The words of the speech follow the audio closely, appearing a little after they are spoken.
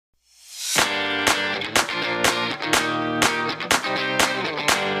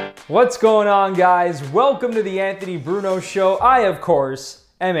What's going on, guys? Welcome to the Anthony Bruno Show. I, of course,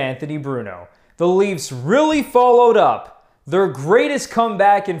 am Anthony Bruno. The Leafs really followed up their greatest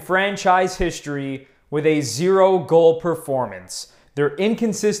comeback in franchise history with a 0-goal performance. Their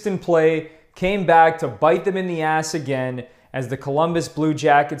inconsistent play came back to bite them in the ass again as the Columbus Blue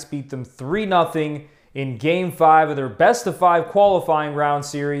Jackets beat them 3-0 in Game 5 of their best-of-5 qualifying round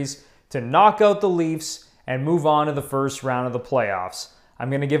series to knock out the Leafs and move on to the first round of the playoffs. I'm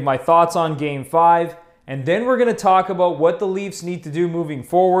going to give my thoughts on Game 5, and then we're going to talk about what the Leafs need to do moving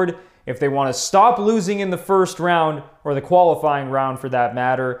forward if they want to stop losing in the first round, or the qualifying round for that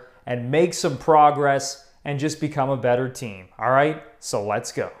matter, and make some progress and just become a better team. All right, so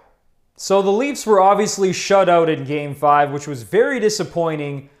let's go. So the Leafs were obviously shut out in Game 5, which was very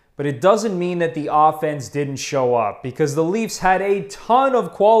disappointing, but it doesn't mean that the offense didn't show up, because the Leafs had a ton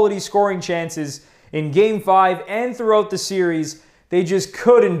of quality scoring chances in Game 5 and throughout the series. They just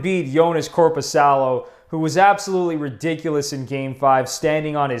couldn't beat Jonas Korpisalo, who was absolutely ridiculous in Game 5,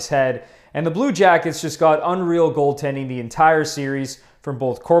 standing on his head. And the Blue Jackets just got unreal goaltending the entire series from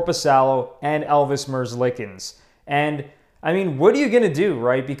both Korpisalo and Elvis Merzlikins. And, I mean, what are you going to do,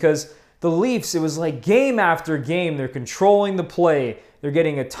 right? Because the Leafs, it was like game after game, they're controlling the play, they're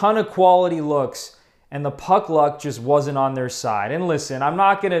getting a ton of quality looks, and the puck luck just wasn't on their side. And listen, I'm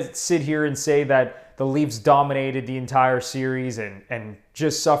not going to sit here and say that the Leafs dominated the entire series and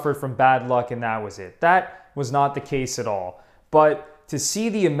just suffered from bad luck and that was it. That was not the case at all. But to see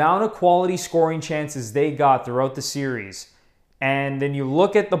the amount of quality scoring chances they got throughout the series, and then you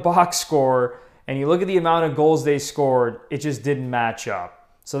look at the box score and you look at the amount of goals they scored, it just didn't match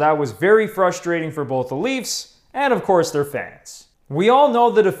up. So that was very frustrating for both the Leafs and, of course, their fans. We all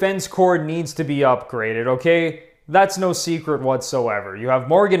know the defense core needs to be upgraded, okay? That's no secret whatsoever. You have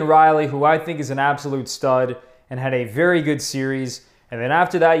Morgan Rielly, who I think is an absolute stud and had a very good series. And then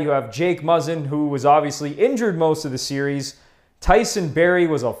after that, you have Jake Muzzin, who was obviously injured most of the series. Tyson Barrie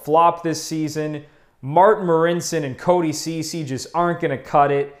was a flop this season. Martin Marincin and Cody Ceci just aren't going to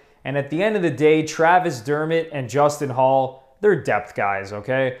cut it. And at the end of the day, Travis Dermott and Justin Hall, they're depth guys,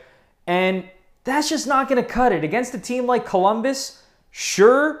 okay? And that's just not going to cut it. Against a team like Columbus,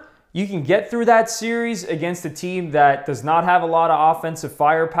 sure, you can get through that series against a team that does not have a lot of offensive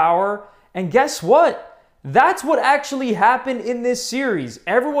firepower. And guess what? That's what actually happened in this series.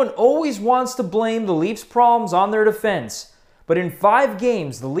 Everyone always wants to blame the Leafs' problems on their defense. But in 5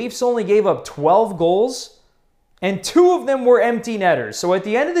 games, the Leafs only gave up 12 goals, and 2 of them were empty netters. So at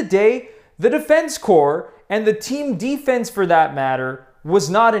the end of the day, the defense core, and the team defense for that matter, was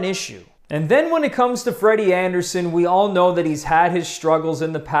not an issue. And then when it comes to Freddie Andersen, we all know that he's had his struggles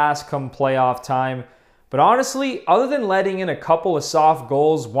in the past come playoff time. But honestly, other than letting in a couple of soft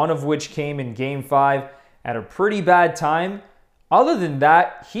goals, one of which came in Game 5 at a pretty bad time, other than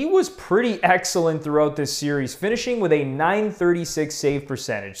that, he was pretty excellent throughout this series, finishing with a .936 save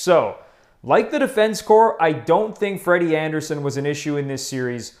percentage. So, like the defense core, I don't think Freddie Andersen was an issue in this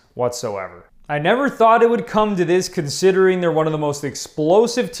series whatsoever. I never thought it would come to this, considering they're one of the most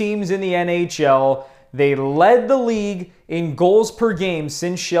explosive teams in the NHL. They led the league in goals per game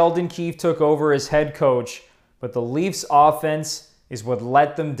since Sheldon Keefe took over as head coach, but the Leafs' offense is what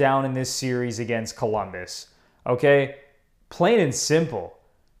let them down in this series against Columbus. Okay? Plain and simple.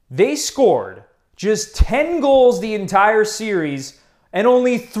 They scored just 10 goals the entire series, and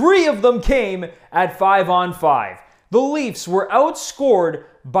only 3 of them came at 5-on-5. The Leafs were outscored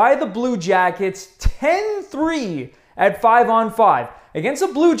by the Blue Jackets 10-3 at 5-on-5 against a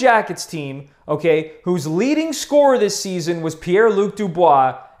Blue Jackets team, okay, whose leading scorer this season was Pierre-Luc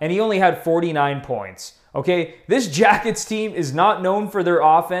Dubois, and he only had 49 points. Okay, this Jackets team is not known for their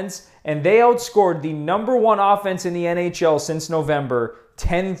offense, and they outscored the #1 offense in the NHL since November,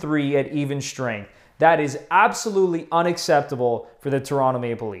 10-3 at even strength. That is absolutely unacceptable for the Toronto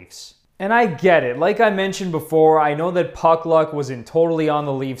Maple Leafs. And I get it. Like I mentioned before, I know that puck luck wasn't totally on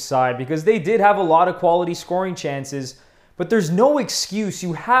the Leafs side because they did have a lot of quality scoring chances, but there's no excuse.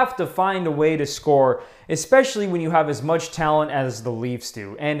 You have to find a way to score, especially when you have as much talent as the Leafs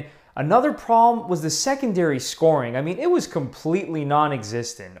do. And another problem was the secondary scoring. I mean, it was completely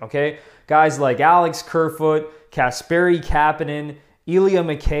non-existent, okay? Guys like Alex Kerfoot, Kasperi Kapanen, Ilya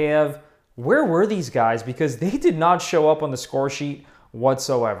Mikheyev, where were these guys? Because they did not show up on the score sheet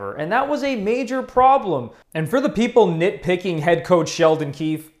whatsoever. And that was a major problem. And for the people nitpicking head coach Sheldon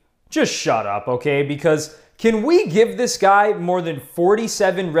Keefe, just shut up, okay? Because can we give this guy more than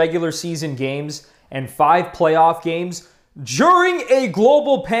 47 regular season games and 5 playoff games during a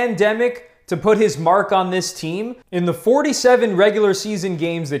global pandemic to put his mark on this team? In the 47 regular season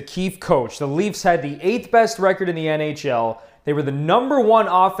games that Keefe coached, the Leafs had the 8th best record in the NHL. They were the #1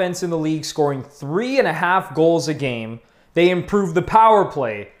 offense in the league, scoring 3.5 goals a game. They improved the power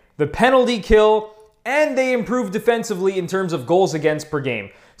play, the penalty kill, and they improved defensively in terms of goals against per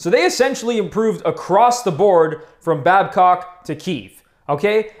game. So they essentially improved across the board from Babcock to Keefe,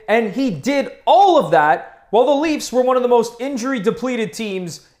 okay? And he did all of that while the Leafs were one of the most injury-depleted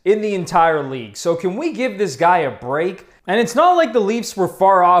teams in the entire league. So can we give this guy a break? And it's not like the Leafs were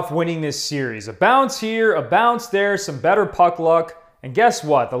far off winning this series. A bounce here, a bounce there, some better puck luck. And guess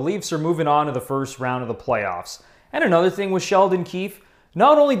what? The Leafs are moving on to the first round of the playoffs. And another thing with Sheldon Keefe,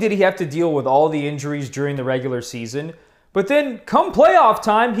 not only did he have to deal with all the injuries during the regular season, but then come playoff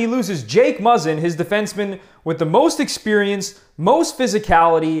time, he loses Jake Muzzin, his defenseman with the most experience, most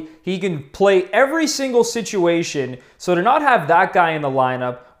physicality. He can play every single situation. So to not have that guy in the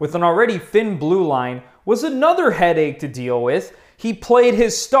lineup with an already thin blue line was another headache to deal with. He played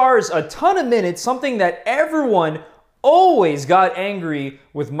his stars a ton of minutes, something that everyone always got angry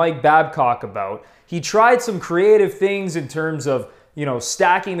with Mike Babcock about. He tried some creative things in terms of,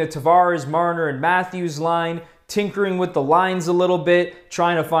 stacking the Tavares, Marner, and Matthews line, tinkering with the lines a little bit,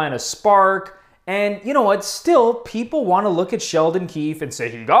 trying to find a spark. And you know what? Still, people want to look at Sheldon Keefe and say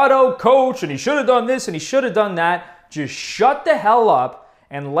he got out coached and he should have done this and he should have done that. Just shut the hell up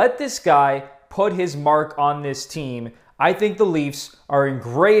and let this guy put his mark on this team. I think the Leafs are in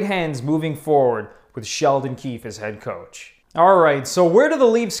great hands moving forward with Sheldon Keefe as head coach. All right, so where do the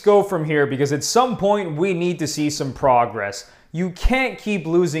Leafs go from here? Because at some point, we need to see some progress. You can't keep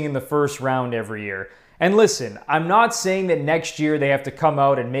losing in the first round every year. And listen, I'm not saying that next year they have to come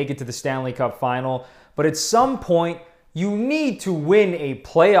out and make it to the Stanley Cup final, but at some point, you need to win a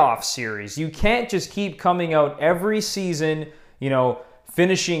playoff series. You can't just keep coming out every season,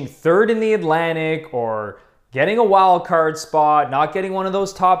 finishing third in the Atlantic or getting a wild card spot, not getting one of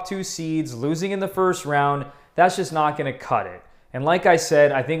those top 2 seeds, losing in the first round. That's just not going to cut it. And like I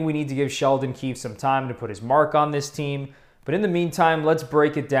said, I think we need to give Sheldon Keefe some time to put his mark on this team. But in the meantime, let's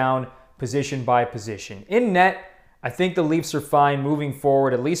break it down position by position. In net, I think the Leafs are fine moving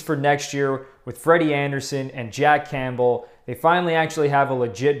forward, at least for next year, with Freddie Anderson and Jack Campbell. They finally actually have a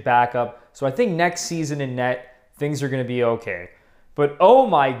legit backup. So I think next season in net, things are going to be okay. But oh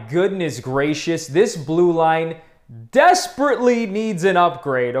my goodness gracious, this blue line desperately needs an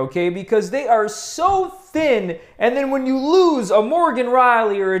upgrade, okay? Because they are so thin, and then when you lose a Morgan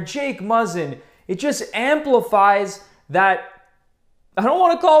Riley or a Jake Muzzin, it just amplifies that, I don't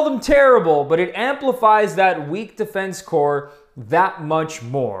want to call them terrible, but it amplifies that weak defense core that much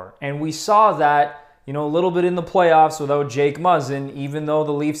more. And we saw that, a little bit in the playoffs without Jake Muzzin, even though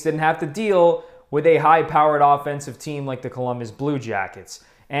the Leafs didn't have to deal with a high-powered offensive team like the Columbus Blue Jackets.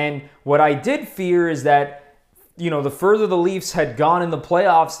 And what I did fear is that, the further the Leafs had gone in the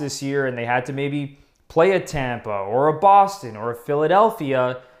playoffs this year and they had to maybe play a Tampa or a Boston or a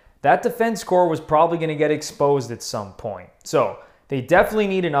Philadelphia, that defense core was probably going to get exposed at some point. So they definitely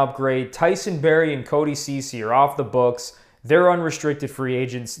need an upgrade. Tyson Barrie and Cody Ceci are off the books. They're unrestricted free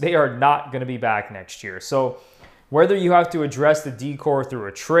agents. They are not going to be back next year. So whether you have to address the D-core through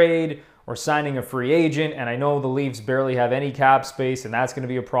a trade or signing a free agent, and I know the Leafs barely have any cap space, and that's going to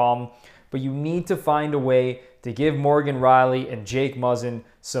be a problem, but you need to find a way to give Morgan Riley and Jake Muzzin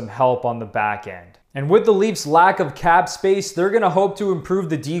some help on the back end. And with the Leafs' lack of cap space, they're going to hope to improve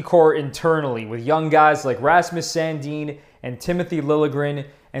the D-core internally with young guys like Rasmus Sandin and Timothy Liljegren.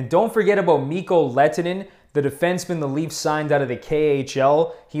 And don't forget about Mikko Lehtinen, the defenseman the Leafs signed out of the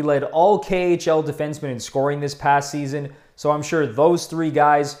KHL. He led all KHL defensemen in scoring this past season. So I'm sure those 3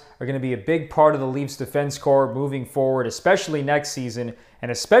 guys are going to be a big part of the Leafs defense core moving forward, especially next season,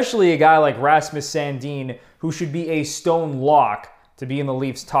 and especially a guy like Rasmus Sandin, who should be a stone lock to be in the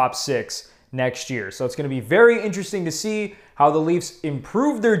Leafs' top 6 next year. So it's going to be very interesting to see how the Leafs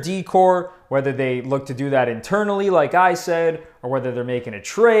improve their D-core, whether they look to do that internally, like I said, or whether they're making a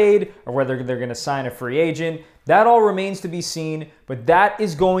trade, or whether they're going to sign a free agent. That all remains to be seen, but that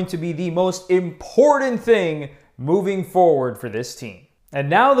is going to be the most important thing moving forward for this team. And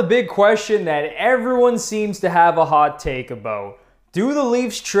now the big question that everyone seems to have a hot take about. Do the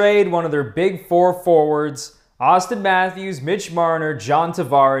Leafs trade one of their big 4 forwards, Austin Matthews, Mitch Marner, John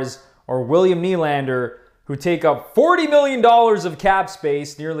Tavares, or William Nylander, who take up $40 million of cap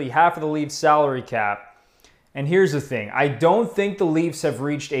space, nearly half of the Leafs' salary cap? And here's the thing. I don't think the Leafs have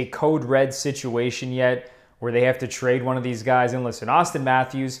reached a code red situation yet where they have to trade one of these guys. And listen, Austin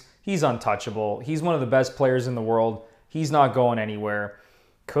Matthews, he's untouchable. He's one of the best players in the world. He's not going anywhere.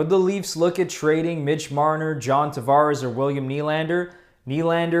 Could the Leafs look at trading Mitch Marner, John Tavares, or William Nylander?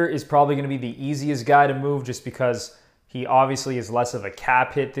 Nylander is probably going to be the easiest guy to move just because he obviously is less of a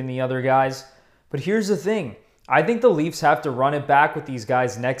cap hit than the other guys. But here's the thing. I think the Leafs have to run it back with these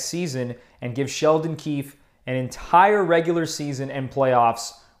guys next season and give Sheldon Keefe an entire regular season and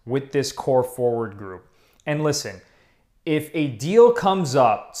playoffs with this core forward group. And listen, if a deal comes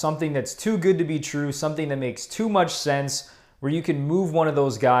up, something that's too good to be true, something that makes too much sense, where you can move one of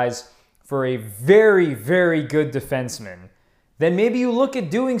those guys for a very, very good defenseman, then maybe you look at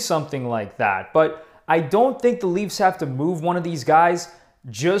doing something like that. But I don't think the Leafs have to move one of these guys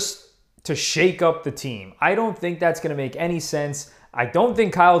just to shake up the team. I don't think that's going to make any sense. I don't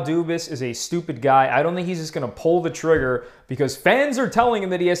think Kyle Dubas is a stupid guy. I don't think he's just going to pull the trigger because fans are telling him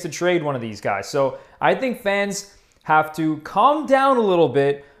that he has to trade one of these guys. So I think fans have to calm down a little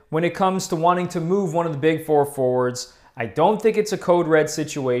bit when it comes to wanting to move one of the big four forwards. I don't think it's a code red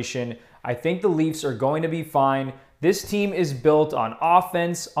situation. I think the Leafs are going to be fine. This team is built on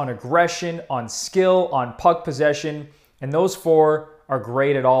offense, on aggression, on skill, on puck possession, and those four are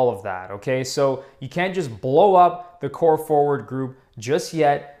great at all of that, okay? So you can't just blow up the core forward group just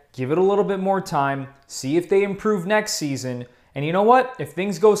yet. Give it a little bit more time. See if they improve next season. And you know what? If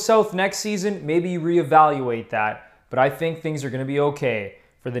things go south next season, maybe you reevaluate that. But I think things are going to be okay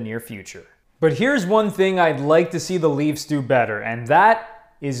for the near future. But here's one thing I'd like to see the Leafs do better, and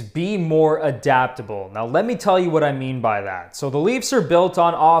that is be more adaptable. Now, let me tell you what I mean by that. So the Leafs are built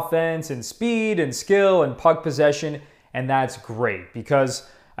on offense and speed and skill and puck possession, and that's great because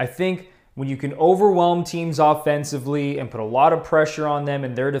I think when you can overwhelm teams offensively and put a lot of pressure on them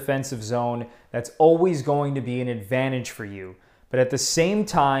in their defensive zone, that's always going to be an advantage for you. But at the same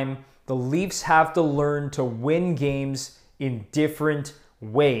time, the Leafs have to learn to win games in different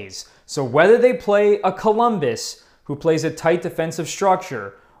ways. So whether they play a Columbus who plays a tight defensive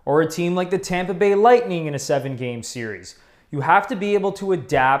structure or a team like the Tampa Bay Lightning in a 7-game series, you have to be able to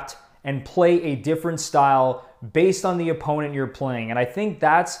adapt and play a different style based on the opponent you're playing. And I think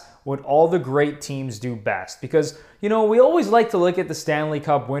that's what all the great teams do best. Because, you know, we always like to look at the Stanley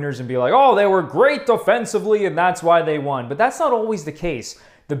Cup winners and be like, oh, they were great defensively and that's why they won. But that's not always the case.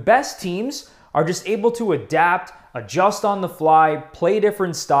 The best teams are just able to adapt, adjust on the fly, play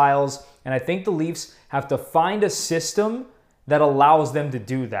different styles. And I think the Leafs have to find a system that allows them to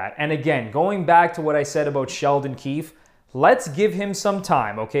do that. And again, going back to what I said about Sheldon Keefe, let's give him some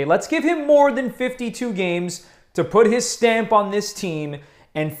time, okay? Let's give him more than 52 games to put his stamp on this team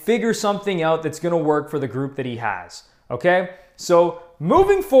and figure something out that's going to work for the group that he has, okay? So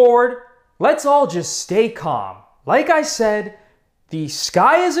moving forward, let's all just stay calm. Like I said, the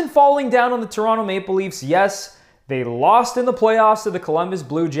sky isn't falling down on the Toronto Maple Leafs. Yes, they lost in the playoffs to the Columbus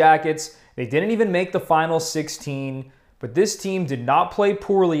Blue Jackets. They didn't even make the final 16, but this team did not play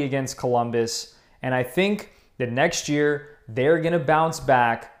poorly against Columbus, and I think that next year they're going to bounce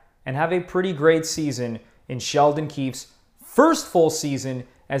back and have a pretty great season in Sheldon Keefe's first full season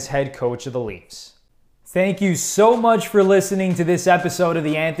as head coach of the Leafs. Thank you so much for listening to this episode of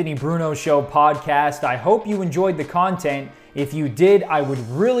the Anthony Bruno Show podcast. I hope you enjoyed the content. If you did, I would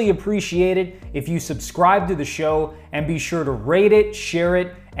really appreciate it if you subscribe to the show and be sure to rate it, share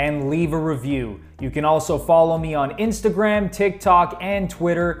it, and leave a review. You can also follow me on Instagram, TikTok, and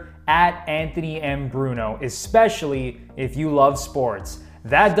Twitter at Anthony M. Bruno, especially if you love sports.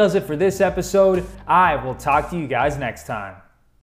 That does it for this episode. I will talk to you guys next time.